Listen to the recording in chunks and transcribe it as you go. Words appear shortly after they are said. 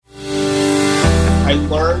I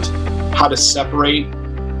learned how to separate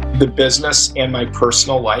the business and my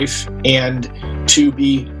personal life and to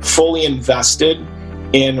be fully invested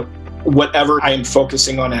in whatever I am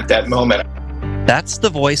focusing on at that moment. That's the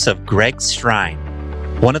voice of Greg Strine,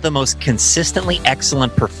 one of the most consistently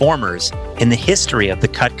excellent performers in the history of the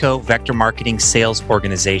Cutco Vector Marketing sales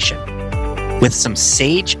organization, with some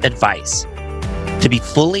sage advice to be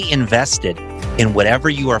fully invested in whatever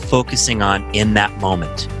you are focusing on in that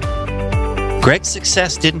moment. Greg's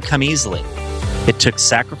success didn't come easily. It took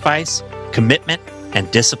sacrifice, commitment,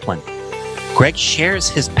 and discipline. Greg shares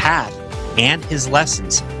his path and his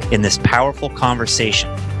lessons in this powerful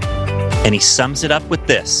conversation, and he sums it up with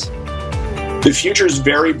this. The future is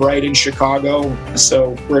very bright in Chicago,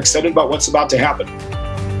 so we're excited about what's about to happen.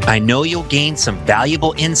 I know you'll gain some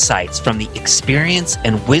valuable insights from the experience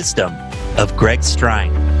and wisdom of Greg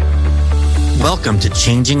Strine. Welcome to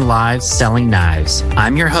Changing Lives Selling Knives.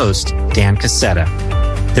 I'm your host, Dan Cassetta.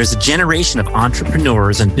 There's a generation of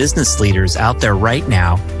entrepreneurs and business leaders out there right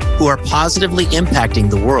now who are positively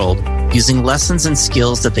impacting the world using lessons and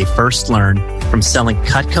skills that they first learned from selling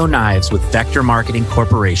Cutco knives with Vector Marketing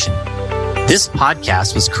Corporation. This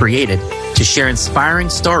podcast was created to share inspiring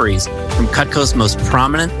stories from Cutco's most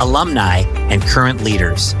prominent alumni and current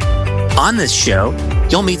leaders. On this show,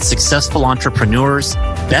 you'll meet successful entrepreneurs,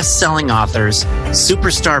 best-selling authors,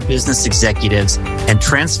 superstar business executives, and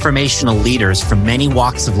transformational leaders from many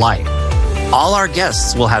walks of life. All our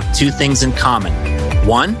guests will have two things in common.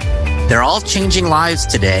 One, they're all changing lives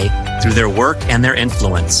today through their work and their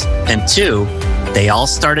influence. And two, they all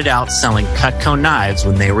started out selling Cutco knives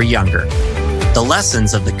when they were younger. The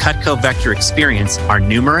lessons of the Cutco Vector experience are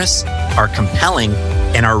numerous, are compelling,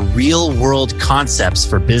 and are real-world concepts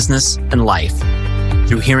for business and life.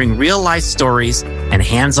 Through hearing real-life stories and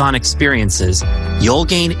hands-on experiences, you'll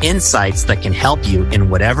gain insights that can help you in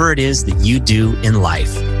whatever it is that you do in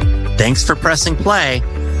life. Thanks for pressing play.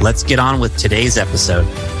 Let's get on with today's episode.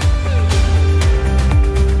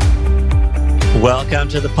 Welcome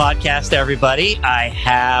to the podcast, everybody. I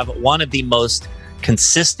have one of the most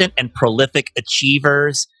consistent and prolific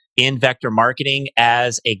achievers in vector marketing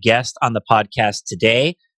as a guest on the podcast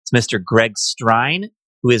today. It's Mr. Greg Strine,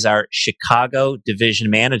 who is our Chicago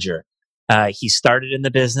division manager. He started in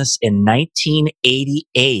the business in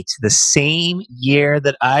 1988, the same year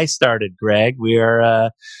that I started, Greg. We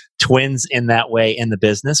are twins in that way in the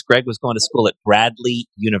business. Greg was going to school at Bradley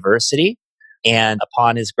University, and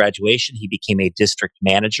upon his graduation, he became a district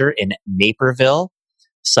manager in Naperville,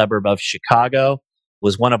 suburb of Chicago.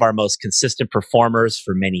 Was one of our most consistent performers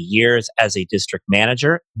for many years as a district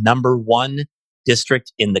manager, number one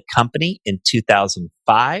district in the company in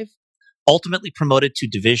 2005. Ultimately promoted to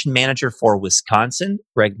division manager for Wisconsin.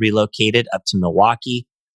 Greg relocated up to Milwaukee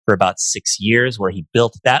for about 6 years, where he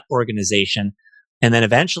built that organization, and then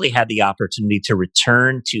eventually had the opportunity to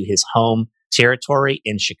return to his home territory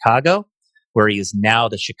in Chicago, where he is now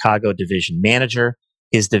the Chicago division manager.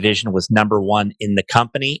 His division was number one in the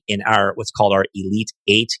company in our what's called our Elite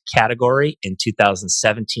 8 category in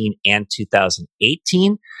 2017 and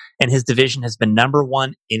 2018. And his division has been number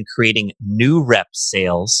one in creating new rep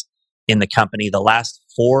sales in the company the last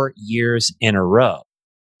 4 years in a row.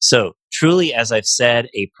 So truly, as I've said,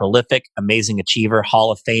 a prolific, amazing achiever,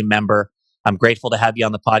 Hall of Fame member. I'm grateful to have you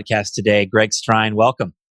on the podcast today. Greg Strine,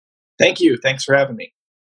 welcome. Thank you. Thanks for having me.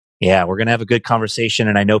 Yeah, we're going to have a good conversation,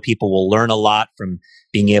 and I know people will learn a lot from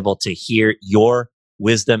being able to hear your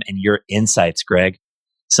wisdom and your insights, Greg.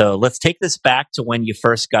 So let's take this back to when you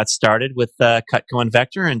first got started with Cutco and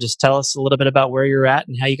Vector, and just tell us a little bit about where you're at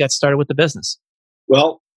and how you got started with the business.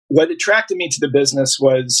 Well, what attracted me to the business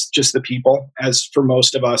was just the people. As for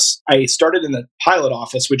most of us, I started in the pilot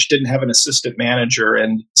office, which didn't have an assistant manager.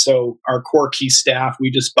 And so our core key staff,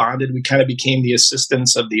 we just bonded. We kind of became the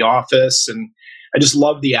assistants of the office. And I just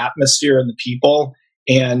loved the atmosphere and the people.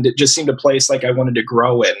 And it just seemed a place like I wanted to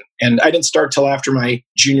grow in. And I didn't start till after my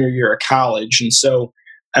junior year of college. And so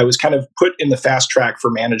I was kind of put in the fast track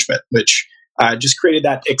for management, which just created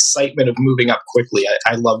that excitement of moving up quickly.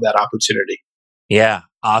 I love that opportunity. Yeah,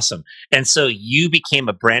 awesome. And so you became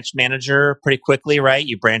a branch manager pretty quickly, right?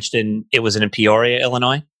 You branched in, it was in Peoria,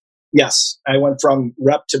 Illinois? Yes, I went from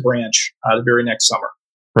rep to branch the very next summer.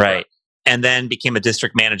 Right. And then became a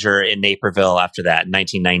district manager in Naperville after that in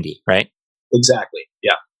 1990, right? Exactly.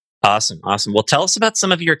 Yeah. Awesome. Well, tell us about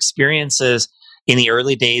some of your experiences in the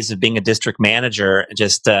early days of being a district manager,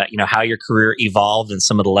 just how your career evolved and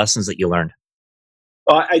some of the lessons that you learned.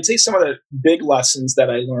 I'd say some of the big lessons that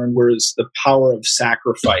I learned was the power of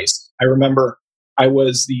sacrifice. I remember I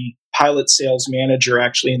was the pilot sales manager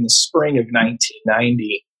actually in the spring of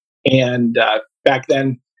 1990. And back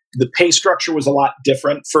then, the pay structure was a lot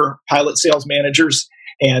different for pilot sales managers.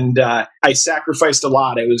 And I sacrificed a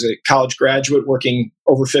lot. I was a college graduate working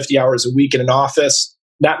over 50 hours a week in an office,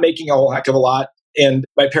 not making a whole heck of a lot. And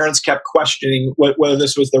my parents kept questioning whether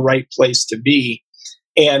this was the right place to be.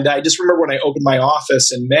 And I just remember when I opened my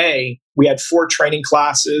office in May, we had 4 training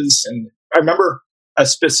classes. And I remember a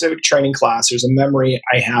specific training class. There's a memory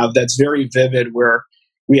I have that's very vivid where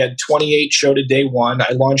we had 28 show to day one.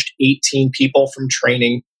 I launched 18 people from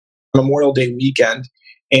training Memorial Day weekend.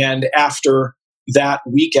 And after that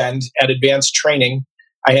weekend at advanced training,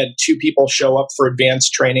 I had 2 people show up for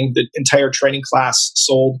advanced training. The entire training class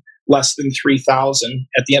sold less than $3,000.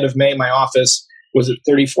 At the end of May, my office was at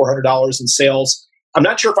 $3,400 in sales. I'm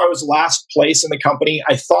not sure if I was last place in the company.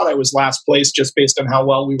 I thought I was last place just based on how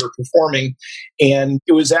well we were performing. And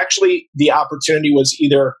it was actually, the opportunity was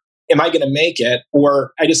either, am I going to make it?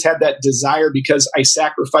 Or I just had that desire because I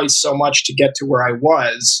sacrificed so much to get to where I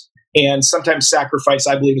was. And sometimes sacrifice,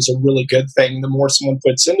 I believe, is a really good thing. The more someone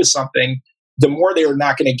puts into something, the more they are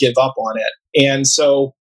not going to give up on it. And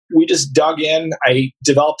so we just dug in. I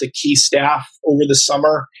developed a key staff over the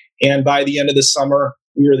summer. And by the end of the summer,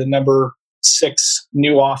 we were the number 6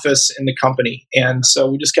 new office in the company. And so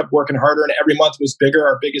we just kept working harder, and every month was bigger.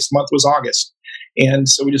 Our biggest month was August. And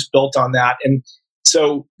so we just built on that. And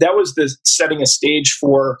so that was the setting a stage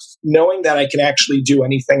for knowing that I can actually do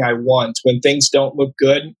anything I want. When things don't look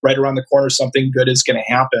good, right around the corner, something good is going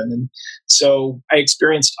to happen. And so I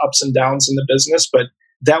experienced ups and downs in the business, but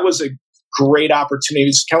that was a great opportunity.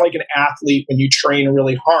 It's kind of like an athlete when you train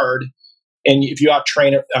really hard. And if you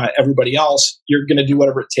out-train everybody else, you're going to do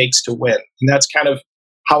whatever it takes to win. And that's kind of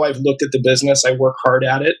how I've looked at the business. I work hard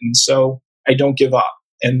at it, and so I don't give up.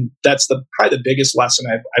 And that's probably the biggest lesson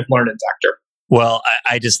I've learned in Vector. Well,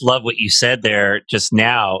 I just love what you said there just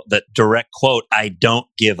now, that direct quote, I don't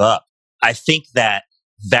give up. I think that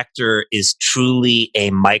Vector is truly a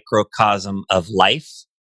microcosm of life,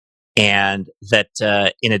 and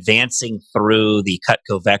that in advancing through the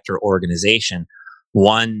Cutco Vector organization,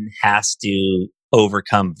 one has to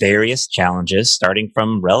overcome various challenges, starting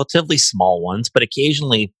from relatively small ones, but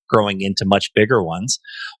occasionally growing into much bigger ones.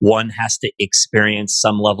 One has to experience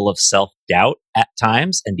some level of self-doubt at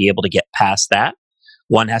times and be able to get past that.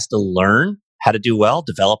 One has to learn how to do well,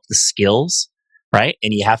 develop the skills, right?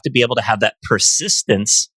 And you have to be able to have that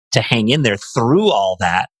persistence to hang in there through all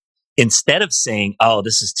that, instead of saying, oh,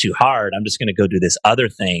 this is too hard, I'm just going to go do this other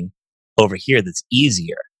thing over here that's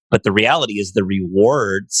easier. But the reality is the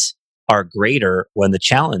rewards are greater when the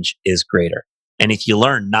challenge is greater. And if you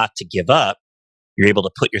learn not to give up, you're able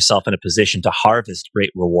to put yourself in a position to harvest great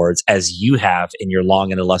rewards, as you have in your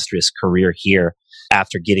long and illustrious career here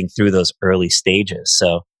after getting through those early stages.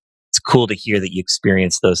 So it's cool to hear that you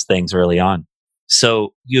experienced those things early on.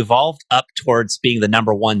 So you evolved up towards being the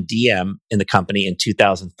number 1 DM in the company in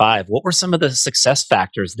 2005. What were some of the success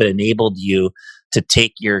factors that enabled you to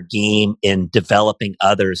take your game in developing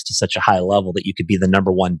others to such a high level that you could be the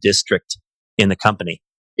number 1 district in the company?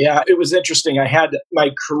 Yeah, it was interesting. I had my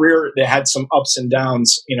career that had some ups and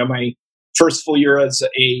downs. You know, my first full year as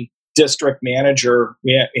a district manager,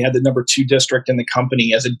 we had the number 2 district in the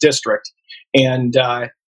company as a district. And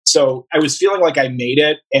so I was feeling like I made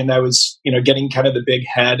it, and I was, getting kind of the big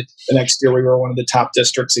head. The next year we were one of the top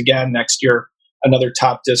districts again. Next year, another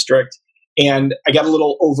top district. And I got a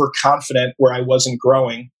little overconfident where I wasn't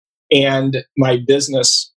growing, and my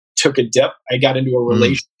business took a dip. I got into a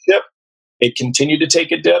relationship. It continued to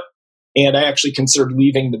take a dip, and I actually considered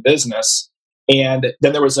leaving the business. And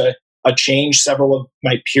then there was a change. Several of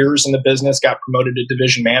my peers in the business got promoted to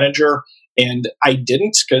division manager, and I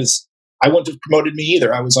didn't, because I wouldn't have promoted me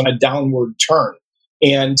either. I was on a downward turn.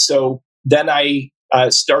 And so then I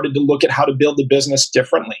started to look at how to build the business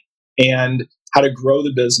differently and how to grow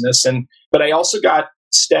the business. But I also got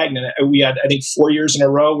stagnant. We had, I think, 4 years in a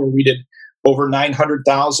row where we did over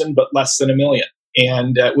 900,000, but less than $1 million.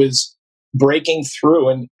 And it was breaking through.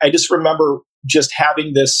 And I just remember just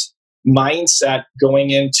having this mindset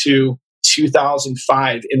going into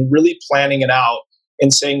 2005 and really planning it out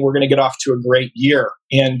and saying, we're going to get off to a great year.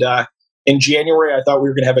 And in January, I thought we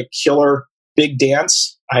were going to have a killer big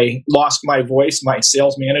dance. I lost my voice. My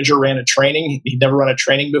sales manager ran a training. He'd never run a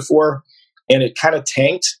training before, and it kind of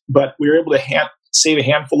tanked, but we were able to save a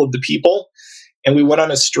handful of the people. And we went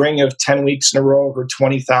on a string of 10 weeks in a row over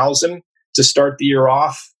 20,000 to start the year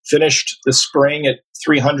off, finished the spring at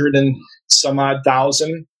 300 and some odd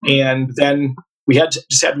thousand. And then we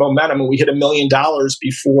just had momentum, and we hit $1 million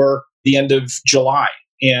before the end of July.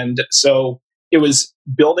 And so it was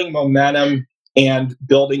building momentum and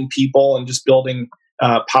building people and just building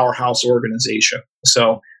a powerhouse organization.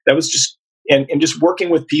 So that was just and just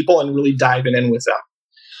working with people and really diving in with them.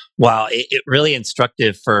 Wow, it really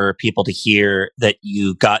instructive for people to hear that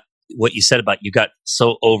you got what you said about you got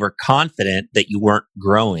so overconfident that you weren't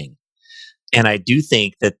growing. And I do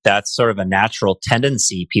think that that's sort of a natural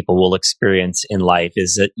tendency people will experience in life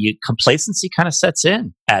is that complacency kind of sets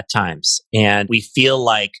in at times. And we feel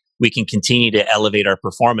like we can continue to elevate our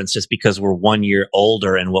performance just because we're 1 year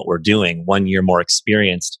older in what we're doing, 1 year more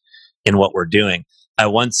experienced in what we're doing. I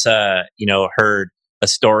once, heard a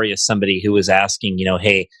story of somebody who was asking,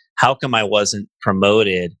 hey, how come I wasn't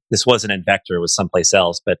promoted? This wasn't in Vector, it was someplace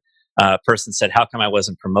else. But a person said, how come I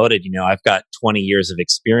wasn't promoted? I've got 20 years of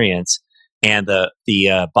experience. And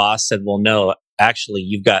the boss said, well, no, actually,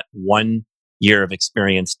 you've got 1 year of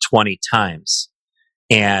experience 20 times.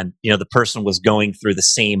 And, the person was going through the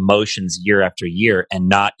same motions year after year and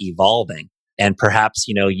not evolving. And perhaps,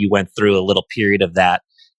 you went through a little period of that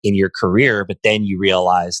in your career, but then you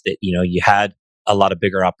realized that, you had a lot of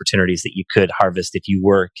bigger opportunities that you could harvest if you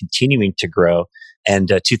were continuing to grow.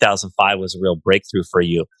 And 2005 was a real breakthrough for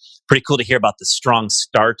you. Pretty cool to hear about the strong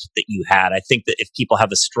start that you had. I think that if people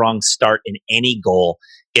have a strong start in any goal,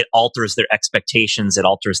 it alters their expectations, it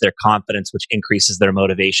alters their confidence, which increases their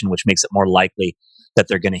motivation, which makes it more likely that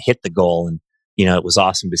they're going to hit the goal. And, it was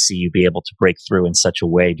awesome to see you be able to break through in such a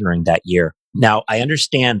way during that year. Now, I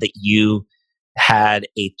understand that you had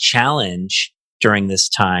a challenge during this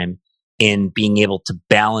time in being able to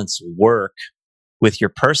balance work with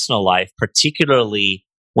your personal life, particularly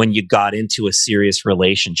when you got into a serious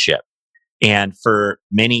relationship. And for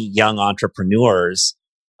many young entrepreneurs,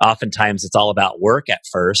 oftentimes it's all about work at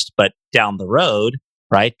first, but down the road,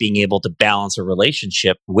 right, being able to balance a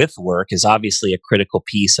relationship with work is obviously a critical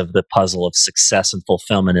piece of the puzzle of success and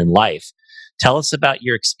fulfillment in life. Tell us about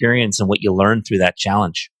your experience and what you learned through that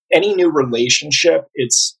challenge. Any new relationship,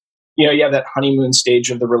 it's, you have that honeymoon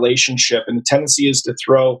stage of the relationship, and the tendency is to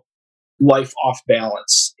throw life off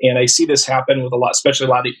balance. And I see this happen with especially a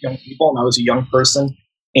lot of young people. And I was a young person,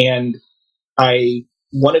 and I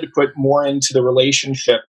wanted to put more into the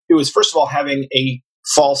relationship. It was, first of all, having a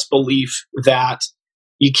false belief that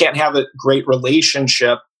you can't have a great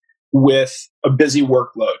relationship with a busy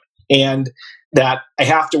workload, and that I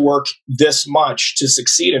have to work this much to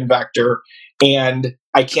succeed in Vector, and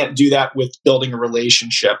I can't do that with building a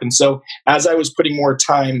relationship. And so as I was putting more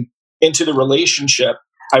time into the relationship,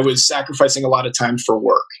 I was sacrificing a lot of time for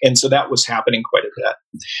work. And so that was happening quite a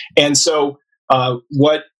bit. And so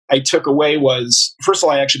what I took away was, first of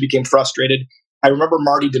all, I actually became frustrated. I remember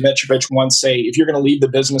Marty Dimitrovich once say, if you're going to leave the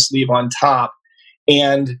business, leave on top.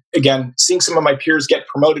 And again, seeing some of my peers get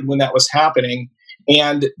promoted when that was happening,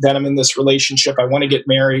 and then I'm in this relationship, I want to get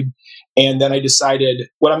married. And then I decided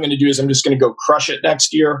what I'm going to do is I'm just going to go crush it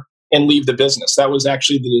next year and leave the business. That was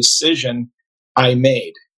actually the decision I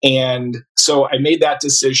made. And so I made that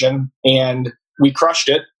decision, and we crushed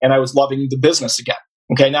it, and I was loving the business again.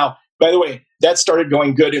 Okay. Now, by the way, that started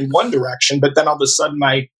going good in one direction, but then all of a sudden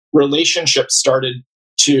my relationship started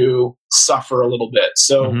to suffer a little bit.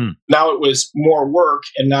 So now it was more work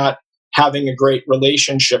and not having a great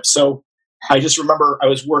relationship. So I just remember I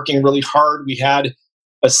was working really hard. We had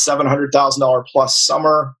a $700,000 plus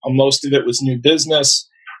summer. Most of it was new business,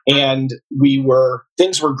 and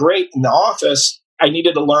things were great in the office. I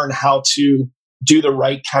needed to learn how to do the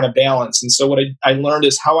right kind of balance. And so what I learned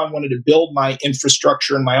is how I wanted to build my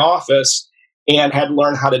infrastructure in my office, and had to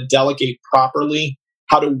learn how to delegate properly,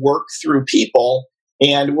 how to work through people.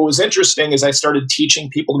 And what was interesting is I started teaching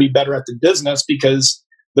people to be better at the business, because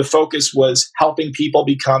the focus was helping people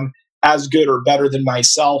become as good or better than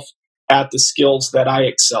myself at the skills that I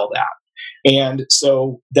excelled at. And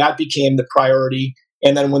so that became the priority.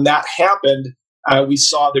 And then when that happened, we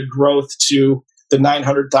saw the growth to the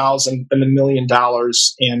 900,000 and the $1 million,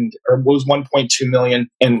 or was 1.2 million,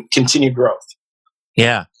 and continued growth.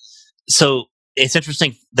 Yeah. So it's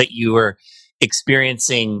interesting that you were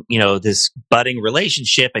experiencing, this budding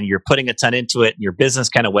relationship, and you're putting a ton into it, and your business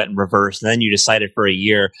kind of went in reverse. And then you decided for a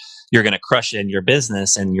year you're going to crush it in your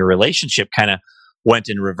business, and your relationship kind of went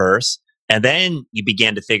in reverse. And then you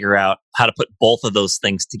began to figure out how to put both of those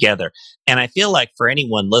things together. And I feel like for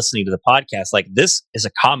anyone listening to the podcast, like, this is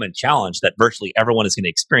a common challenge that virtually everyone is going to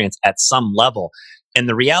experience at some level. And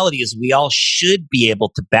the reality is we all should be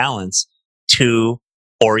able to balance 2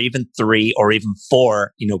 or even 3 or even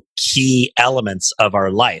 4, key elements of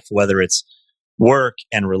our life, whether it's work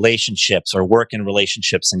and relationships, or work and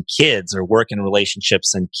relationships and kids, or work and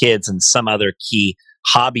relationships and kids and some other key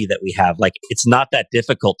hobby that we have. Like, it's not that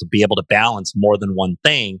difficult to be able to balance more than one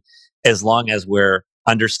thing, as long as we're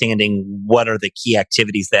understanding what are the key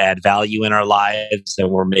activities that add value in our lives, and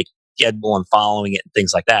we're making schedule and following it and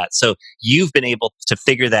things like that. So you've been able to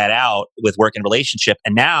figure that out with work and relationship.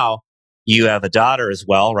 And now you have a daughter as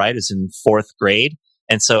well, right? Who's in fourth grade.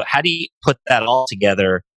 And so how do you put that all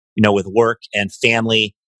together, with work and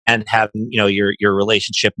family and having, your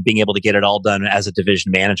relationship and being able to get it all done as a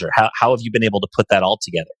division manager? How have you been able to put that all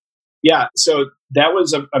together? Yeah, so that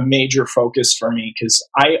was a major focus for me because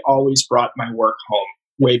I always brought my work home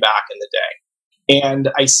way back in the day. And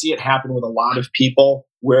I see it happen with a lot of people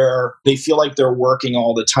where they feel like they're working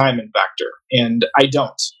all the time in Vector, and I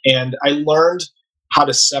don't. And I learned how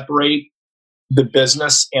to separate the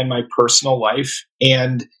business and my personal life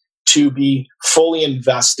and to be fully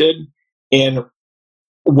invested in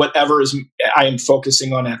whatever I am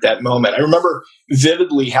focusing on at that moment. I remember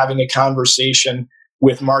vividly having a conversation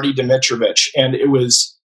with Marty Dimitrovich, and it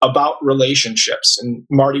was about relationships. And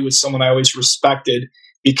Marty was someone I always respected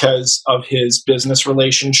because of his business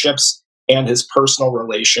relationships and his personal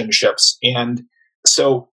relationships. And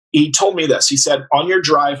so he told me this. He said, on your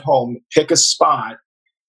drive home, pick a spot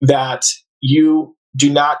that you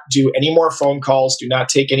do not do any more phone calls, do not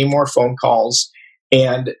take any more phone calls,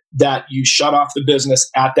 and that you shut off the business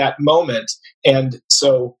at that moment. And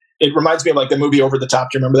so it reminds me of like the movie Over the Top.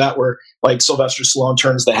 Do you remember that? Where like Sylvester Stallone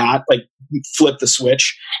turns the hat, like flip the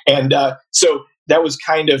switch. And so that was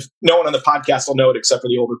kind of, no one on the podcast will know it except for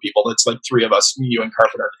the older people. It's like three of us, me, you, and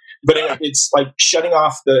Carpenter. But it's like shutting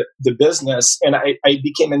off the business. And I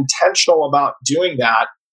became intentional about doing that.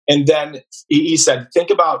 And then he said, think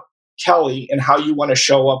about Kelly and how you want to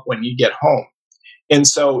show up when you get home. And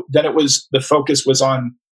so then the focus was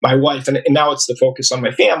on my wife, and now it's the focus on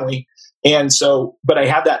my family. And so, but I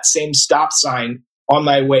had that same stop sign on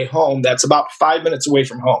my way home that's about 5 minutes away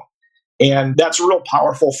from home. And that's real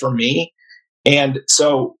powerful for me. And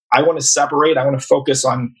so I want to separate, I want to focus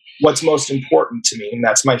on what's most important to me. And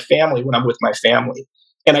that's my family when I'm with my family.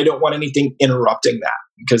 And I don't want anything interrupting that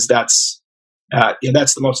because that's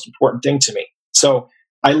the most important thing to me. So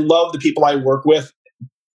I love the people I work with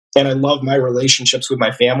and I love my relationships with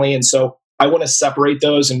my family. And so I want to separate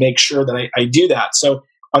those and make sure that I do that. So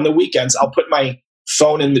on the weekends, I'll put my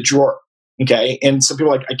phone in the drawer. Okay. And some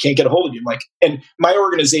people are like, I can't get a hold of you. I'm like, and my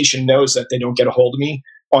organization knows that they don't get a hold of me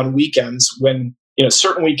on weekends when,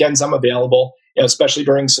 certain weekends I'm available, especially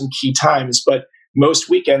during some key times. But most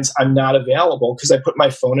weekends I'm not available because I put my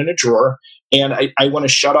phone in a drawer and I want to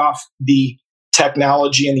shut off the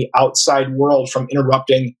technology and the outside world from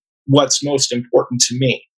interrupting what's most important to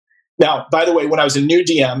me. Now, by the way, when I was a new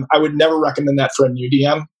DM, I would never recommend that for a new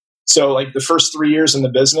DM. So like the first 3 years in the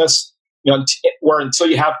business, or until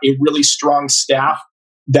you have a really strong staff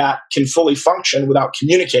that can fully function without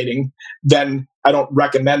communicating, then I don't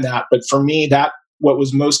recommend that. But for me, what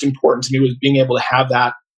was most important to me was being able to have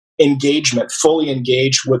that engagement, fully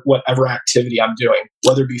engaged with whatever activity I'm doing,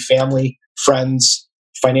 whether it be family, friends,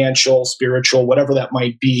 financial, spiritual, whatever that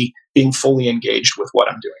might be, being fully engaged with what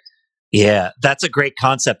I'm doing. Yeah, that's a great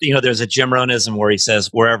concept. There's a Jim Rohnism where he says,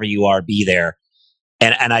 wherever you are, be there.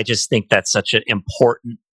 And I just think that's such an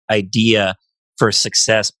important idea for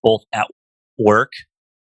success, both at work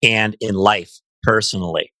and in life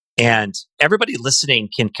personally. And everybody listening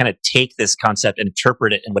can kind of take this concept and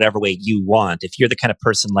interpret it in whatever way you want. If you're the kind of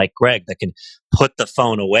person like Greg that can put the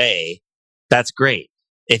phone away, that's great.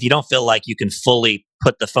 If you don't feel like you can fully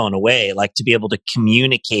put the phone away, like to be able to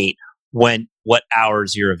communicate what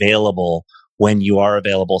hours you're available, when you are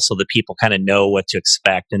available, so that people kind of know what to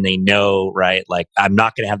expect and they know, right? Like, I'm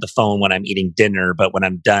not going to have the phone when I'm eating dinner, but when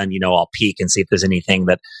I'm done, I'll peek and see if there's anything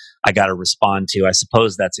that I got to respond to. I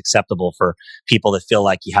suppose that's acceptable for people that feel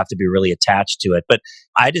like you have to be really attached to it. But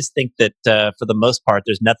I just think that for the most part,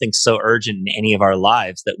 there's nothing so urgent in any of our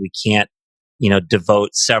lives that we can't,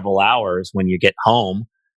 devote several hours when you get home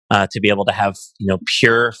to be able to have,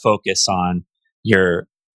 pure focus on your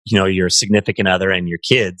significant other and your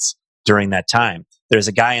kids during that time. There's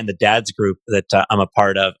a guy in the dads group that I'm a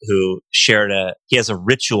part of who he has a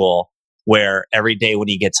ritual where every day when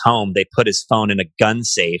he gets home, they put his phone in a gun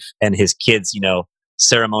safe and his kids,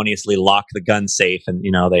 ceremoniously lock the gun safe and,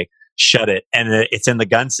 they shut it and it's in the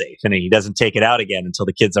gun safe and he doesn't take it out again until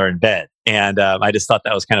the kids are in bed. And I just thought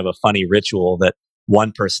that was kind of a funny ritual that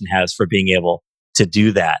one person has for being able to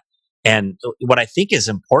do that. And what I think is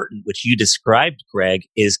important, which you described, Greg,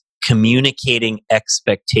 is communicating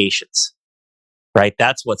expectations, right?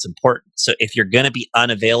 That's what's important. So if you're going to be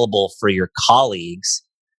unavailable for your colleagues,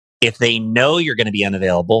 if they know you're going to be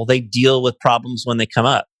unavailable, they deal with problems when they come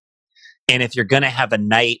up. And if you're going to have a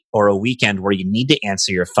night or a weekend where you need to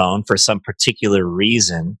answer your phone for some particular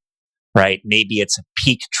reason, right? Maybe it's a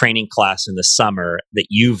peak training class in the summer that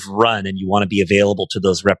you've run and you want to be available to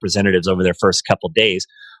those representatives over their first couple of days.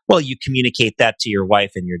 Well, you communicate that to your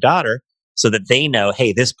wife and your daughter so that they know,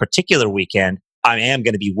 hey, this particular weekend, I am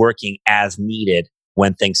going to be working as needed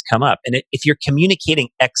when things come up. And if you're communicating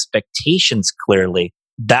expectations clearly,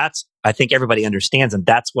 that's, I think everybody understands, and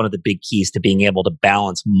that's one of the big keys to being able to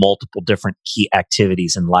balance multiple different key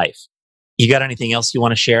activities in life. You got anything else you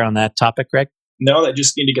want to share on that topic, Greg? No, I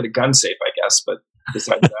just need to get a gun safe, I guess. But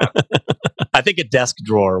besides that, I think a desk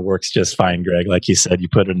drawer works just fine, Greg. Like you said, you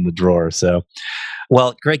put it in the drawer. So,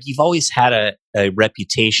 well, Greg, you've always had a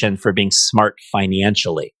reputation for being smart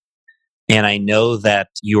financially. And I know that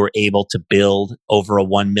you were able to build over a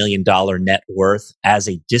 $1 million net worth as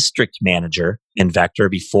a district manager in Vector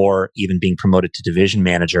before even being promoted to division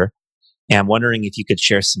manager. And I'm wondering if you could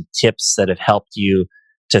share some tips that have helped you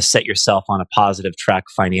to set yourself on a positive track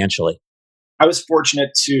financially. I was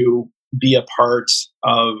fortunate to be a part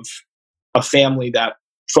of a family that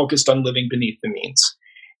focused on living beneath the means.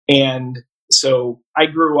 And so I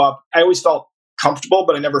grew up, I always felt comfortable,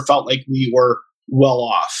 but I never felt like we were well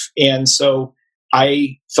off. And so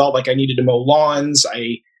I felt like I needed to mow lawns.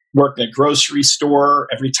 I worked in a grocery store.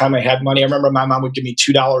 Every time I had money, I remember my mom would give me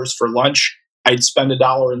 $2 for lunch. I'd spend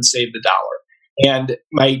 $1 and save the dollar. And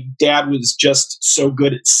my dad was just so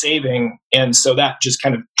good at saving. And so that just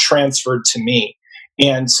kind of transferred to me.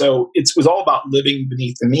 And so it was all about living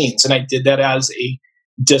beneath the means. And I did that as a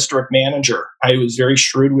district manager. I was very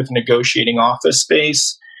shrewd with negotiating office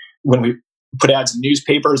space. When we put ads in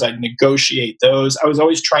newspapers, I'd negotiate those. I was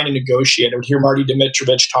always trying to negotiate. I would hear Marty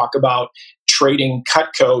Dimitrovich talk about trading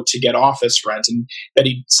Cutco to get office rent, and that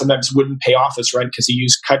he sometimes wouldn't pay office rent because he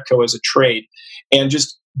used Cutco as a trade. And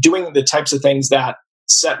just doing the types of things that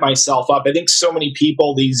set myself up. I think so many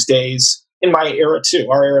people these days, in my era too,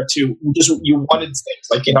 our era too, just you wanted things.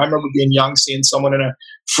 Like, I remember being young, seeing someone in a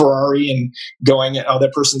Ferrari and going, oh,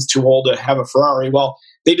 that person's too old to have a Ferrari. Well,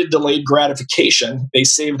 they did delayed gratification. They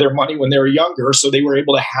saved their money when they were younger, so they were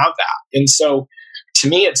able to have that. And so to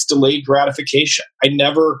me, it's delayed gratification. I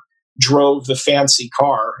never drove the fancy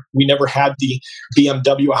car. We never had the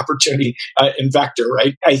BMW opportunity in Vector.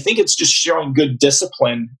 I think it's just showing good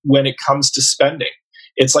discipline when it comes to spending.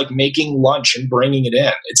 It's like making lunch and bringing it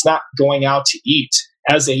in. It's not going out to eat.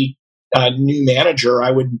 As a new manager,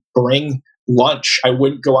 I would bring lunch. I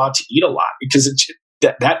wouldn't go out to eat a lot because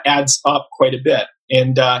that adds up quite a bit.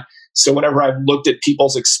 And so whenever I've looked at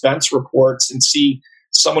people's expense reports and see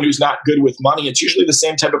someone who's not good with money, it's usually the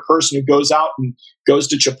same type of person who goes out and goes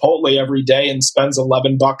to Chipotle every day and spends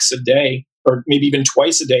 $11 a day, or maybe even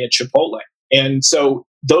twice a day at Chipotle. And so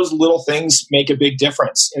those little things make a big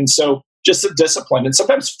difference. And so just a discipline, and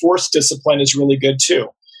sometimes forced discipline is really good too.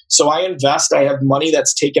 So I invest, I have money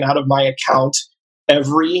that's taken out of my account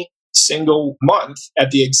every single month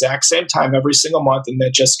at the exact same time every single month, and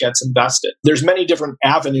that just gets invested. There's many different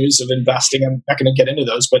avenues of investing. I'm not going to get into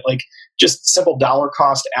those, but like just simple dollar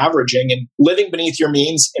cost averaging and living beneath your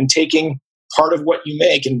means and taking part of what you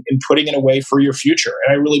make and putting it away for your future.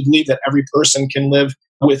 And I really believe that every person can live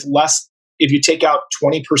with less. If you take out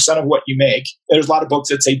 20% of what you make, there's a lot of books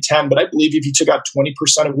that say 10, but I believe if you took out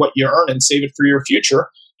 20% of what you earn and save it for your future,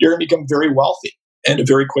 you're going to become very wealthy at a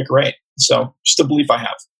very quick rate. So just a belief I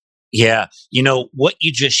have. Yeah. You know, what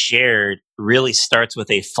you just shared really starts with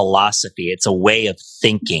a philosophy. It's a way of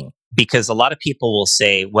thinking, because a lot of people will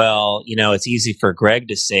say, well, you know, it's easy for Greg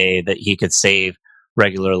to say that he could save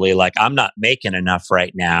regularly. Like, I'm not making enough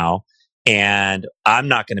right now, and I'm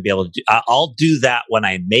not going to be able to I'll do that when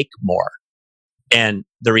I make more. And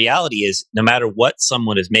the reality is, no matter what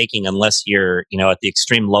someone is making, unless you're, you know, at the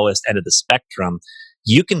extreme lowest end of the spectrum,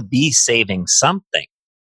 you can be saving something.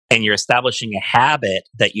 And you're establishing a habit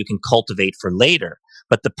that you can cultivate for later.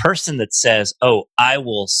 But the person that says, oh, I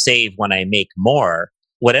will save when I make more,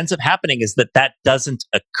 what ends up happening is that doesn't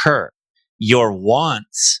occur. Your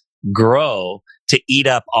wants grow to eat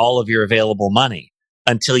up all of your available money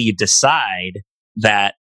until you decide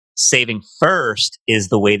that saving first is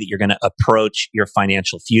the way that you're going to approach your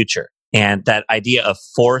financial future. And that idea of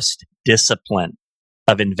forced discipline,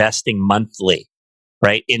 of investing monthly,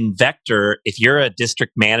 right? In Vector, if you're a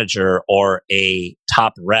district manager or a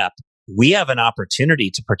top rep, we have an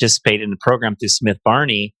opportunity to participate in the program through Smith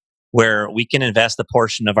Barney, where we can invest a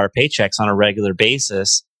portion of our paychecks on a regular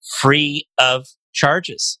basis free of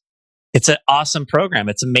charges. It's an awesome program.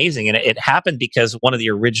 It's amazing. And it happened because one of the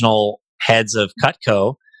original heads of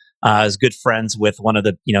Cutco is good friends with one of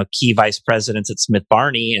the key vice presidents at Smith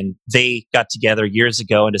Barney, and they got together years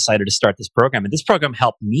ago and decided to start this program. And this program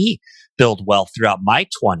helped me build wealth throughout my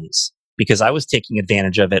 20s. because I was taking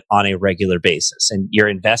advantage of it on a regular basis. And you're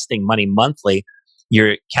investing money monthly.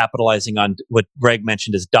 You're capitalizing on what Greg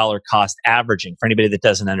mentioned as dollar cost averaging. For anybody that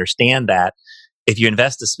doesn't understand that, if you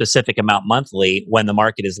invest a specific amount monthly, when the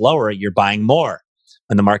market is lower, you're buying more.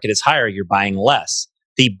 When the market is higher, you're buying less.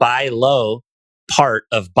 The buy low part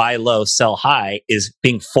of buy low, sell high is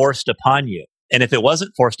being forced upon you. And if it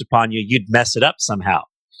wasn't forced upon you, you'd mess it up somehow.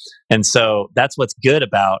 And so that's what's good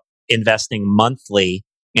about investing monthly,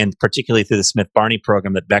 and particularly through the Smith Barney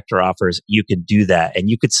program that Vector offers. You could do that. And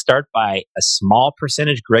you could start by a small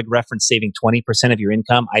percentage. Greg referenced saving 20% of your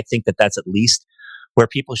income. I think that that's at least where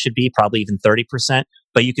people should be, probably even 30%.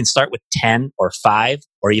 But you can start with 10 or 5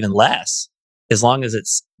 or even less, as long as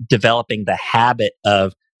it's developing the habit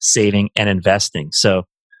of saving and investing. So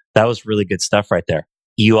that was really good stuff right there.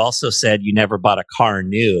 You also said you never bought a car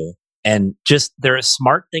new. And just there are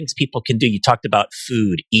smart things people can do. You talked about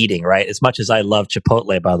food, eating, right? As much as I love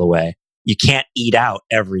Chipotle, by the way, you can't eat out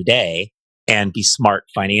every day and be smart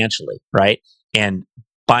financially, right? And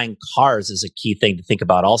buying cars is a key thing to think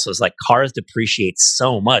about also. Is like cars depreciate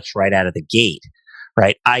so much right out of the gate,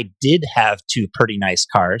 right? I did have 2 pretty nice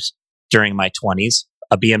cars during my 20s,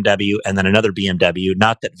 a BMW and then another BMW,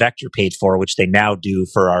 not that Vector paid for, which they now do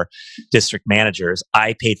for our district managers.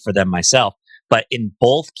 I paid for them myself. But in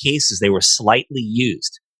both cases, they were slightly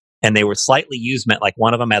used. And they were slightly used meant like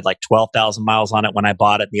one of them had like 12,000 miles on it when I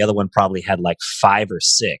bought it. The other one probably had like 5 or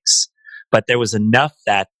 6. But there was enough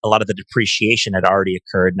that a lot of the depreciation had already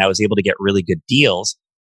occurred, and I was able to get really good deals.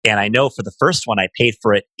 And I know for the first one, I paid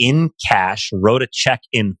for it in cash, wrote a check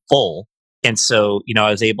in full. And so, I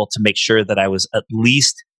was able to make sure that I was at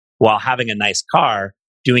least, while having a nice car,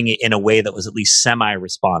 doing it in a way that was at least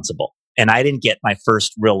semi-responsible. And I didn't get my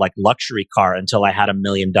first real luxury car until I had $1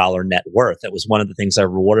 million net worth. That was one of the things I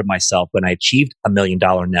rewarded myself when I achieved $1 million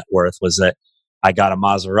net worth, was that I got a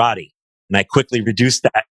Maserati. And I quickly reduced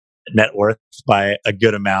that net worth by a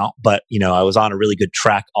good amount. But, I was on a really good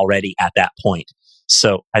track already at that point.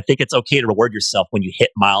 So I think it's okay to reward yourself when you hit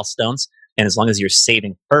milestones. And as long as you're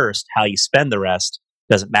saving first, how you spend the rest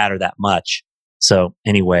doesn't matter that much. So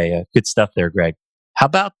anyway, good stuff there, Greg. How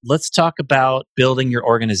about let's talk about building your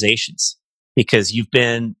organizations, because you've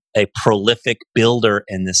been a prolific builder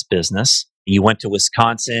in this business. You went to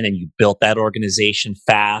Wisconsin and you built that organization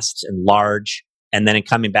fast and large. And then in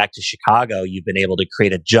coming back to Chicago, you've been able to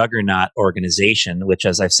create a juggernaut organization, which,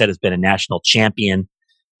 as I've said, has been a national champion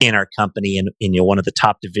in our company and in one of the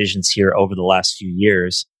top divisions here over the last few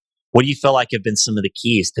years. What do you feel like have been some of the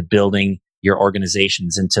keys to building your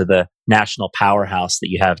organizations into the national powerhouse that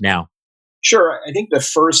you have now? Sure. I think the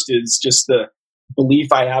first is just the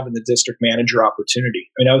belief I have in the district manager opportunity.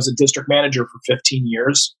 I mean, I was a district manager for 15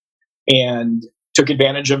 years and took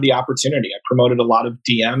advantage of the opportunity. I promoted a lot of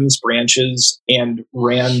DMs, branches, and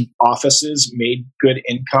ran offices, made good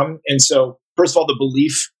income. And so, first of all, the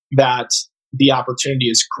belief that the opportunity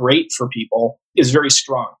is great for people is very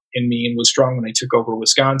strong in me, and was strong when I took over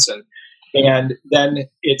Wisconsin. And then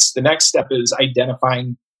it's the next step is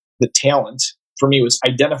identifying the talent. For me, it was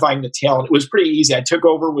identifying the talent. It was pretty easy. I took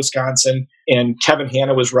over Wisconsin, and Kevin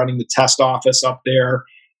Hanna was running the test office up there,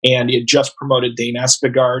 and he had just promoted Dane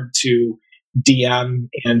Espegard to DM.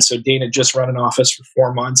 And so Dane had just run an office for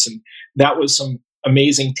 4 months, and that was some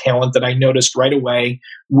amazing talent that I noticed right away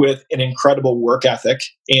with an incredible work ethic,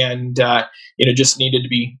 and just needed to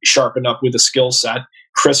be sharpened up with a skill set.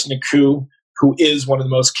 Chris Naku, who is one of the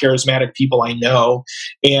most charismatic people I know,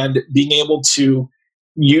 and being able to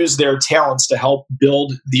use their talents to help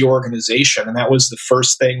build the organization. And that was the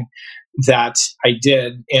first thing that I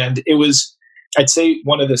did. And it was, I'd say,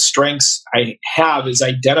 one of the strengths I have is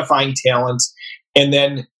identifying talents and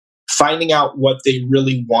then finding out what they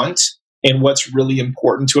really want and what's really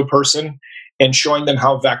important to a person, and showing them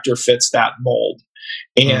how Vector fits that mold.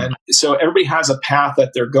 And so everybody has a path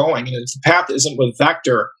that they're going. And if the path isn't with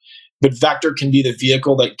Vector, but Vector can be the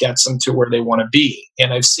vehicle that gets them to where they want to be.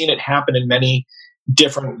 And I've seen it happen in many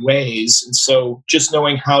different ways. And so just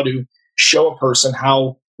knowing how to show a person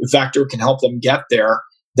how Vector can help them get there,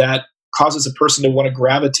 that causes a person to want to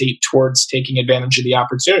gravitate towards taking advantage of the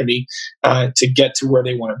opportunity to get to where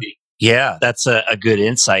they want to be. Yeah, that's a good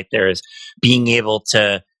insight there, is being able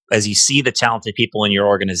to, as you see the talented people in your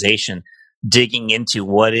organization, digging into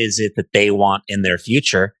what is it that they want in their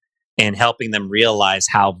future and helping them realize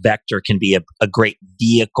how Vector can be a great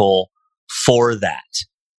vehicle for that.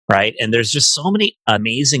 Right. And there's just so many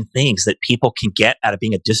amazing things that people can get out of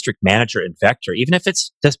being a district manager in Vector, even if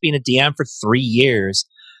it's just being a DM for 3 years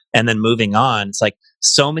and then moving on. It's like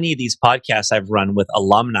so many of these podcasts I've run with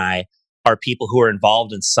alumni are people who are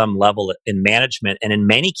involved in some level in management. And in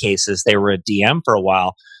many cases, they were a DM for a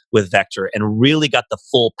while, with Vector and really got the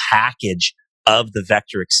full package of the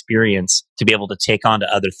Vector experience to be able to take on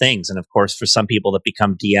to other things. And of course, for some people that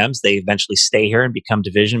become DMs, they eventually stay here and become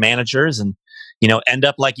division managers and, end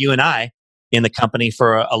up like you and I in the company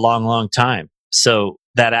for a long, long time. So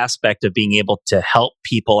that aspect of being able to help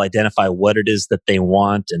people identify what it is that they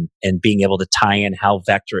want and being able to tie in how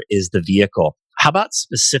Vector is the vehicle. How about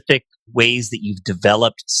specific ways that you've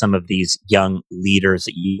developed some of these young leaders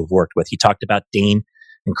that you've worked with? You talked about Dane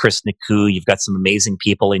and Chris Naku. You've got some amazing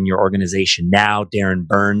people in your organization now. Darren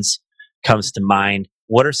Burns comes to mind.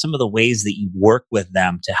 What are some of the ways that you work with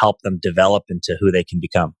them to help them develop into who they can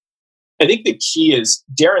become? I think the key is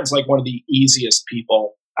Darren's like one of the easiest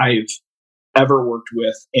people I've ever worked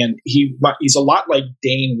with. And he's a lot like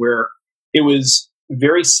Dane, where it was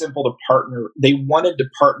very simple to partner. They wanted to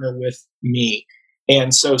partner with me.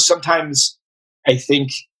 And so sometimes I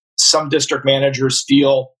think some district managers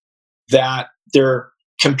feel that they're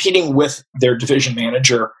competing with their division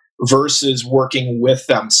manager versus working with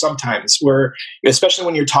them sometimes, where, especially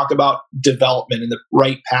when you talk about development and the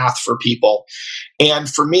right path for people. And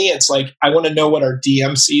for me, it's like, I want to know what our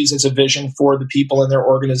DM sees as a vision for the people in their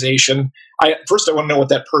organization. First, I want to know what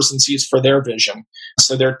that person sees for their vision.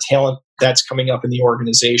 So their talent that's coming up in the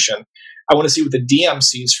organization. I want to see what the DM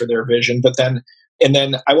sees for their vision, and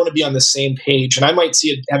then I want to be on the same page. And I might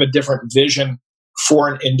have a different vision for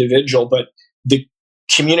an individual, but the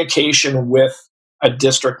communication with a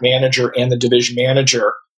district manager and the division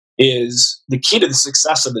manager is the key to the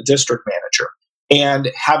success of the district manager.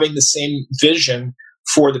 And having the same vision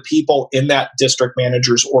for the people in that district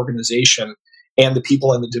manager's organization and the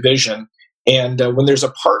people in the division. And when there's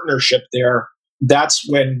a partnership there, that's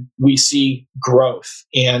when we see growth.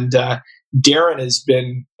 And Darren has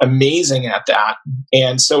been amazing at that.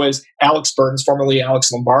 And so has Alex Burns, formerly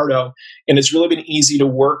Alex Lombardo. And it's really been easy to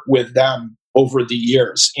work with them over the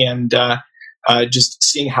years. And just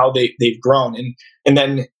seeing how they've grown. And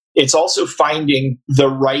then it's also finding the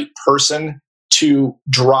right person to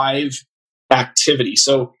drive activity.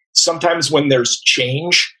 So sometimes when there's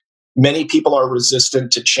change, many people are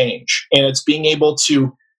resistant to change. And it's being able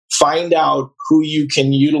to find out who you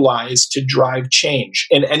can utilize to drive change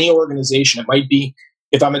in any organization. It might be,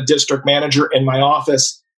 if I'm a district manager in my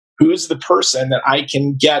office, who's the person that I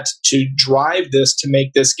can get to drive this, to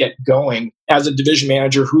make this get going? As a division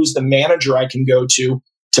manager, who's the manager I can go to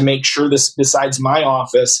make sure this, besides my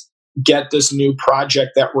office, get this new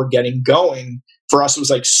project that we're getting going? For us, it was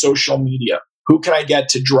like social media. Who can I get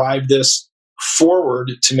to drive this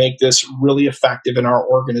forward to make this really effective in our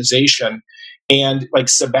organization? And like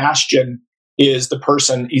Sebastian is the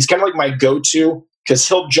person, he's kind of like my go-to, because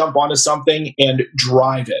he'll jump onto something and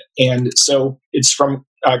drive it. And so it's from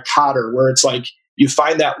Cotter, where it's like you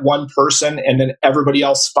find that one person and then everybody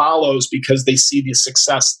else follows because they see the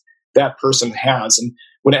success that person has. And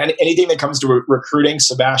when anything that comes to recruiting,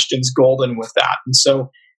 Sebastian's golden with that. And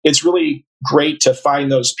so it's really great to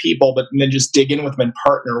find those people, but then just dig in with them and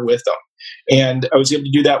partner with them. And I was able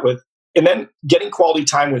to do that and then getting quality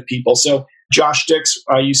time with people. So Josh Dix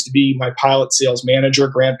used to be my pilot sales manager,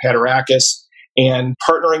 Grant Padarakis, and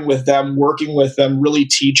partnering with them, working with them, really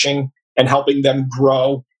teaching and helping them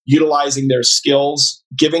grow, utilizing their skills,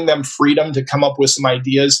 giving them freedom to come up with some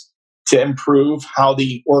ideas to improve how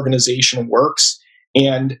the organization works.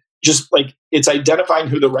 And just like, it's identifying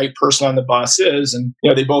who the right person on the bus is. And,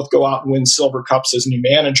 they both go out and win silver cups as new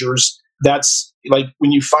managers. That's like,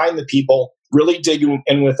 when you find the people, really dig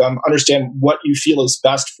in with them, understand what you feel is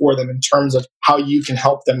best for them in terms of how you can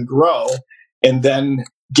help them grow, and then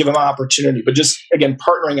give them opportunity. But just, again,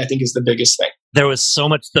 partnering, I think, is the biggest thing. There was so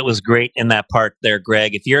much that was great in that part there,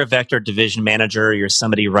 Greg. If you're a Vector division manager, or you're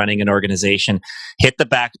somebody running an organization, hit the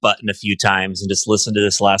back button a few times and just listen to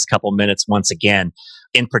this last couple minutes once again.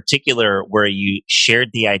 In particular, where you shared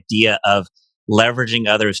the idea of leveraging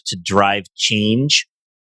others to drive change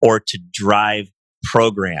or to drive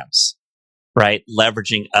programs, right?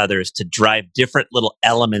 Leveraging others to drive different little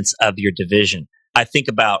elements of your division. I think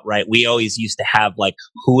about, right, we always used to have like,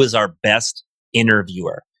 who is our best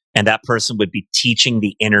interviewer? And that person would be teaching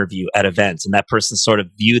the interview at events. And that person sort of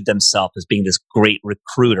viewed themselves as being this great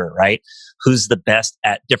recruiter, right? Who's the best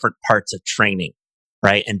at different parts of training,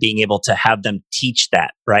 right? And being able to have them teach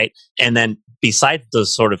that, right? And then besides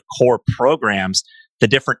those sort of core programs, the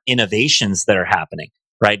different innovations that are happening,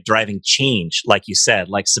 right? Driving change, like you said,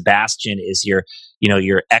 like Sebastian is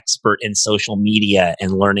your expert in social media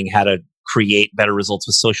and learning how to create better results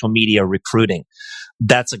with social media recruiting.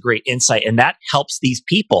 That's a great insight. And that helps these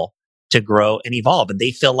people to grow and evolve. And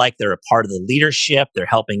they feel like they're a part of the leadership. They're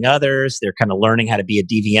helping others. They're kind of learning how to be a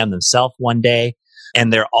DVM themselves one day.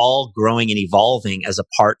 and they're all growing and evolving as a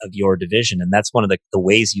part of your division. And that's one of the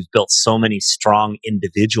ways you've built so many strong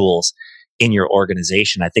individuals in your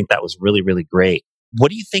organization. I think that was really, really great. What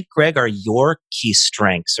do you think, Greg, are your key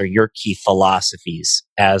strengths or your key philosophies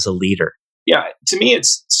as a leader? Yeah, to me,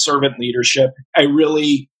 it's servant leadership. I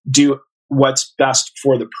really do what's best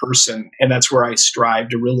for the person. And that's where I strive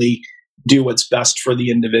to really do what's best for the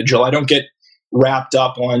individual. I don't get wrapped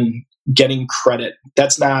up on getting credit.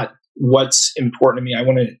 That's not what's important to me. I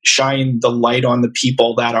want to shine the light on the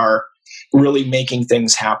people that are really making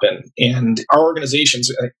things happen. And our organizations,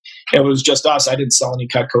 it was just us. I didn't sell any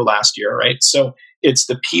Cutco last year, right? So it's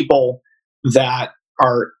the people that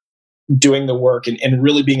are doing the work and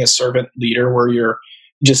really being a servant leader where you're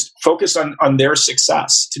just focused on their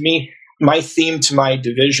success. To me, my theme to my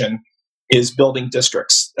division is building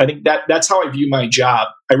districts. I think that's how I view my job.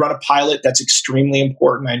 I run a pilot. That's extremely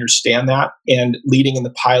important. I understand that. And leading in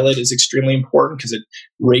the pilot is extremely important because it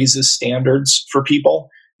raises standards for people.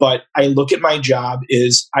 But I look at my job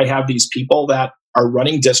is I have these people that are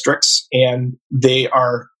running districts and they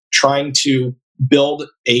are trying to build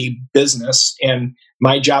a business, and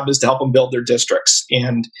my job is to help them build their districts.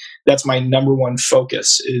 And that's my number one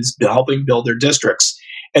focus, is helping build their districts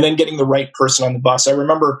and then getting the right person on the bus. I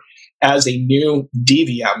remember as a new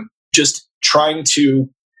DVM, just trying to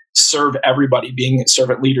serve everybody, being in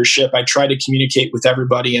servant leadership. I try to communicate with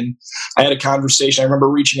everybody. And I had a conversation. I remember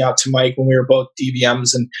reaching out to Mike when we were both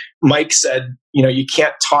DVMs, and Mike said, you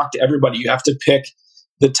can't talk to everybody. You have to pick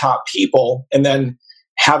the top people and then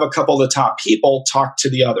have a couple of the top people talk to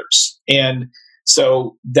the others. And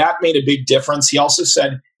so that made a big difference. He also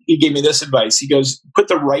said, he gave me this advice. He goes, put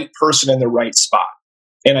the right person in the right spot.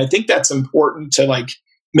 And I think that's important to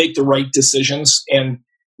make the right decisions. And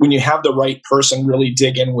when you have the right person, really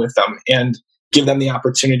dig in with them and give them the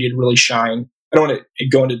opportunity to really shine. I don't want to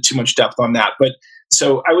go into too much depth on that, but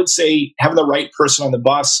so I would say having the right person on the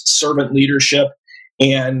bus, servant leadership,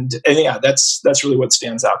 and yeah, that's really what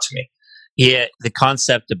stands out to me. Yeah, the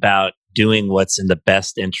concept about doing what's in the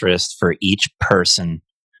best interest for each person,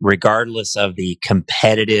 regardless of the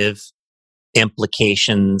competitive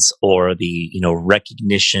implications or the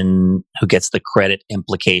recognition, who gets the credit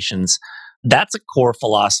implications. That's a core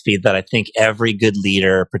philosophy that I think every good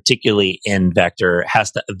leader, particularly in Vector,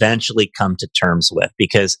 has to eventually come to terms with.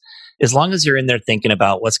 Because as long as you're in there thinking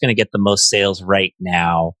about what's going to get the most sales right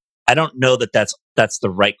now, I don't know that that's the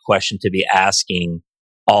right question to be asking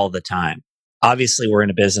all the time. Obviously, we're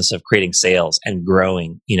in a business of creating sales and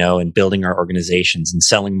growing, and building our organizations and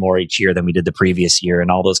selling more each year than we did the previous year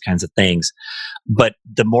and all those kinds of things. But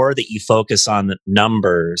the more that you focus on the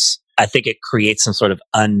numbers, I think it creates some sort of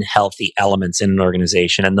unhealthy elements in an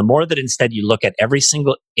organization. And the more that instead you look at every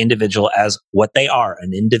single individual as what they are,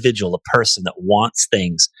 an individual, a person that wants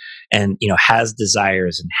things and, has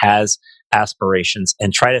desires and has aspirations,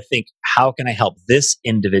 and try to think, how can I help this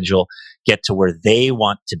individual get to where they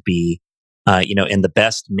want to be, in the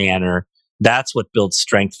best manner? That's what builds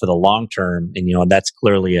strength for the long term. And, that's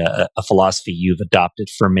clearly a philosophy you've adopted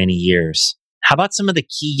for many years. How about some of the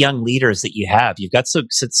key young leaders that you have? You've got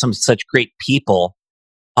some such great people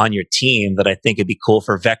on your team that I think it'd be cool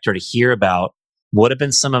for Vector to hear about. What have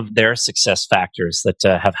been some of their success factors that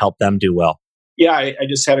have helped them do well? Yeah, I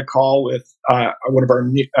just had a call with one of our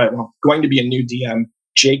new, going to be a new DM,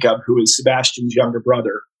 Jacob, who is Sebastian's younger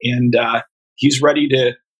brother. And he's ready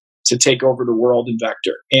to take over the world in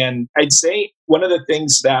Vector. And I'd say one of the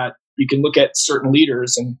things that you can look at certain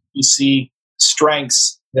leaders and you see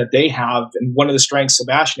strengths that they have. And one of the strengths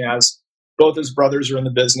Sebastian has, both his brothers are in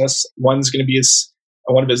the business. One's going to be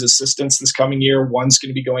one of his assistants this coming year. One's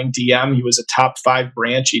going to be going DM. He was a top 5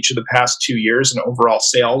 branch each of the past 2 years in overall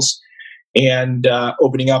sales, and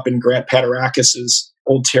opening up in Grant Patarakis'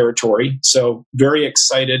 old territory. So very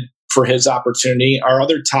excited for his opportunity. Our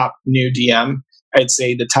other top new DM, I'd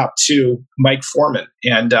say the top 2, Mike Foreman,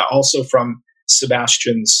 and also from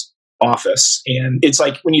Sebastian's office. And it's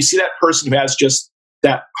like when you see that person who has just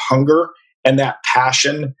that hunger and that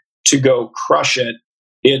passion to go crush it,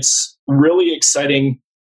 it's really exciting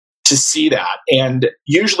to see that. And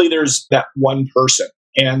usually there's that one person,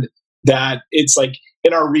 and that it's like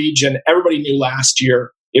in our region, everybody knew last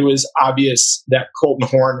year, it was obvious that Colton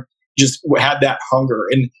Horn just had that hunger.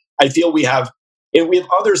 And I feel we have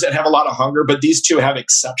others that have a lot of hunger, but these two have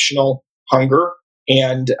exceptional hunger.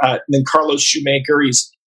 And then Carlos Shoemaker,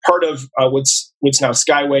 he's part of what's now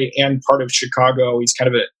Skyway and part of Chicago. He's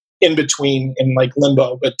kind of in between, in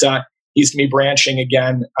limbo, but he's going to be branching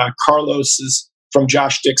again. Carlos is from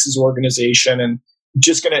Josh Dix's organization and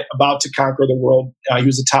just about to conquer the world. He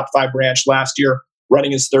was a top 5 branch last year,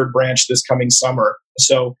 running his 3rd branch this coming summer.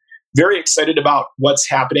 So very excited about what's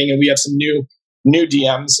happening. And we have some new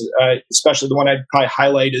DMs, especially the one I'd probably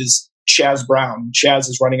highlight is Chaz Brown. Chaz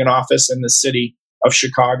is running an office in the city of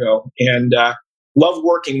Chicago, and love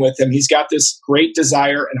working with him. He's got this great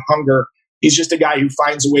desire and hunger. He's just a guy who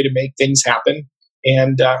finds a way to make things happen,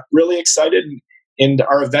 and really excited. And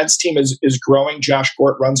our events team is growing. Josh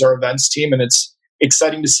Gort runs our events team, and it's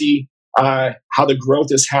exciting to see how the growth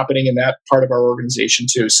is happening in that part of our organization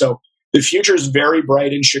too. So the future is very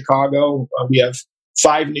bright in Chicago. We have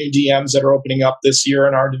 5 new DMs that are opening up this year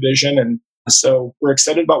in our division, and so we're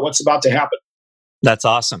excited about what's about to happen. That's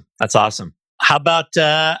awesome. That's awesome. How about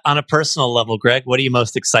on a personal level, Greg? What are you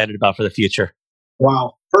most excited about for the future?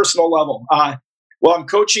 Wow, personal level. Well, I'm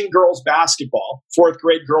coaching girls basketball, 4th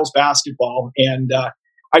grade girls basketball, and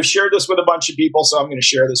I've shared this with a bunch of people, so I'm going to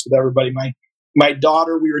share this with everybody. My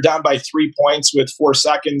daughter, we were down by 3 points with 4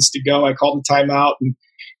 seconds to go. I called a timeout,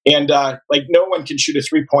 and like no one can shoot a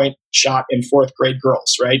 3-point shot in 4th grade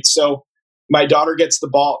girls, right? So my daughter gets the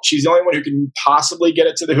ball. She's the only one who can possibly get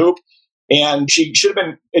it to the hoop, and it should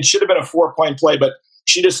have been a 4-point play, but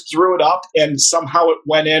she just threw it up, and somehow it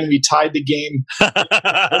went in. We tied the game.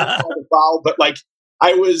 Foul, but like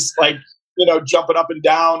I was like, jumping up and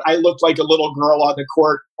down. I looked like a little girl on the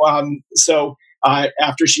court. So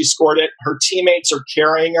after she scored it, her teammates are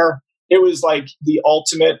carrying her. It was like the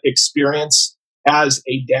ultimate experience as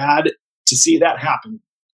a dad to see that happen.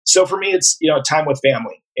 So for me, it's time with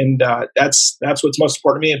family, and that's what's most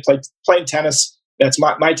important to me. And playing tennis. That's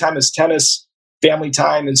my time is tennis. Family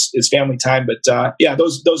time is family time. But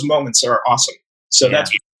those moments are awesome. So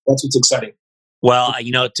that's what's exciting. Well,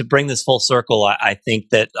 to bring this full circle, I think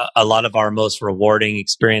that a lot of our most rewarding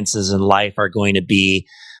experiences in life are going to be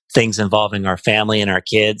things involving our family and our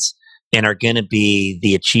kids, and are going to be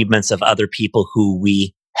the achievements of other people who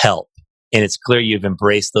we help. And it's clear you've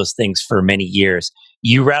embraced those things for many years.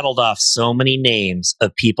 You rattled off so many names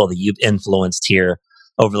of people that you've influenced here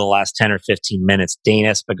over the last 10 or 15 minutes. Dane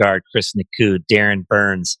Espegard, Chris Nakud, Darren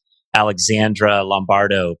Burns, Alexandra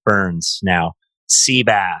Lombardo Burns now,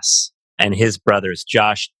 Seabass and his brothers,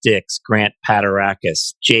 Josh Dix, Grant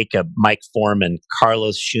Padarakis, Jacob, Mike Foreman,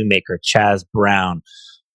 Carlos Shoemaker, Chaz Brown.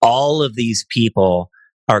 All of these people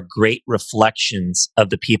are great reflections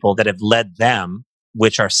of the people that have led them,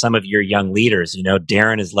 which are some of your young leaders.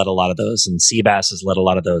 Darren has led a lot of those, and Seabass has led a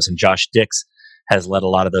lot of those, and Josh Dix has led a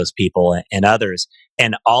lot of those people and others.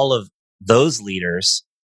 And all of those leaders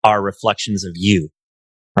are reflections of you,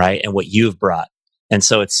 right? And what you've brought. And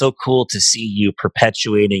so it's so cool to see you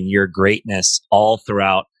perpetuating your greatness all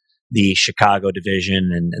throughout the Chicago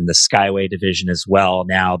division and the Skyway division as well.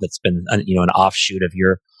 Now that's been an offshoot of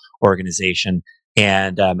your organization.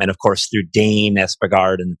 And of course through Dane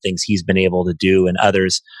Espegard and the things he's been able to do, and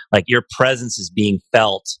others, like your presence is being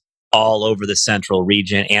felt all over the central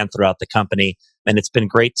region and throughout the company. And it's been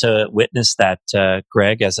great to witness that,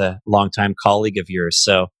 Greg, as a longtime colleague of yours.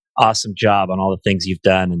 So awesome job on all the things you've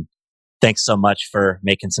done. And thanks so much for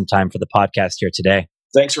making some time for the podcast here today.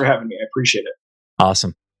 Thanks for having me. I appreciate it.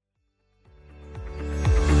 Awesome.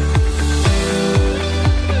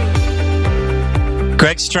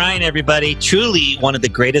 Greg Strine, everybody, truly one of the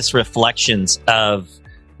greatest reflections of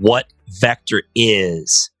what Vector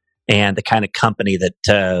is and the kind of company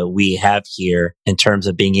that we have here in terms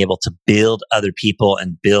of being able to build other people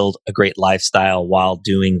and build a great lifestyle while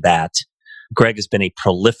doing that. Greg has been a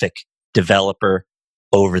prolific developer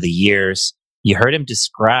over the years. You heard him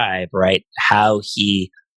describe, right, how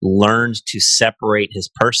he learned to separate his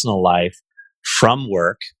personal life from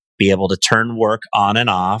work, be able to turn work on and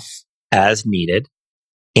off as needed.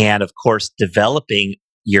 And of course, developing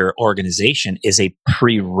your organization is a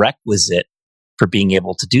prerequisite for being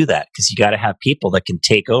able to do that, because you got to have people that can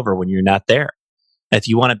take over when you're not there. If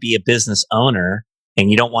you want to be a business owner and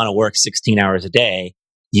you don't want to work 16 hours a day,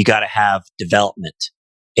 you got to have development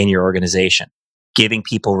in your organization, giving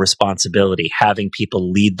people responsibility, having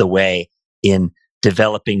people lead the way in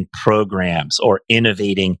developing programs or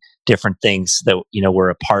innovating different things that, were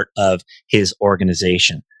a part of his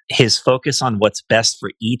organization. His focus on what's best for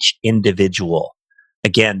each individual.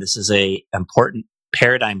 Again, this is an important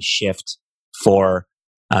paradigm shift for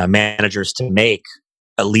managers to make,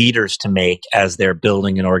 leaders to make as they're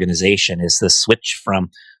building an organization, is the switch from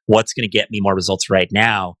what's going to get me more results right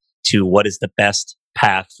now to what is the best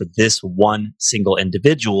path for this one single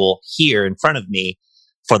individual here in front of me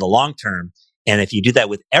for the long term. And if you do that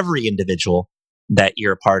with every individual that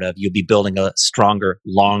you're a part of, you'll be building a stronger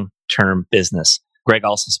long-term business. Greg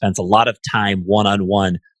also spends a lot of time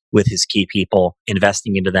one-on-one with his key people,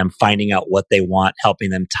 investing into them, finding out what they want, helping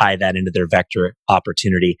them tie that into their Vector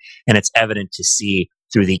opportunity. And it's evident to see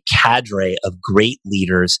through the cadre of great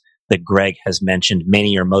leaders that Greg has mentioned,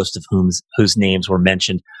 many or most of whose names were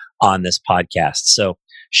mentioned on this podcast. So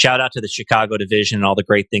shout out to the Chicago division and all the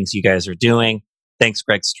great things you guys are doing. Thanks,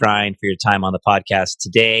 Greg Strine, for your time on the podcast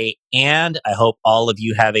today. And I hope all of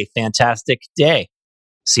you have a fantastic day.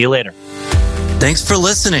 See you later. Thanks for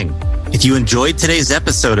listening. If you enjoyed today's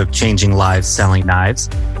episode of Changing Lives Selling Knives,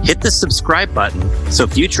 hit the subscribe button so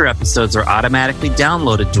future episodes are automatically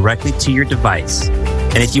downloaded directly to your device.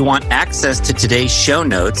 And if you want access to today's show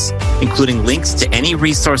notes, including links to any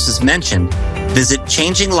resources mentioned, visit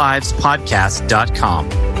changinglivespodcast.com.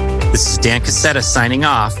 This is Dan Cassetta signing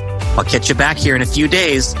off. I'll catch you back here in a few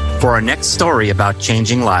days for our next story about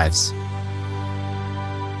changing lives.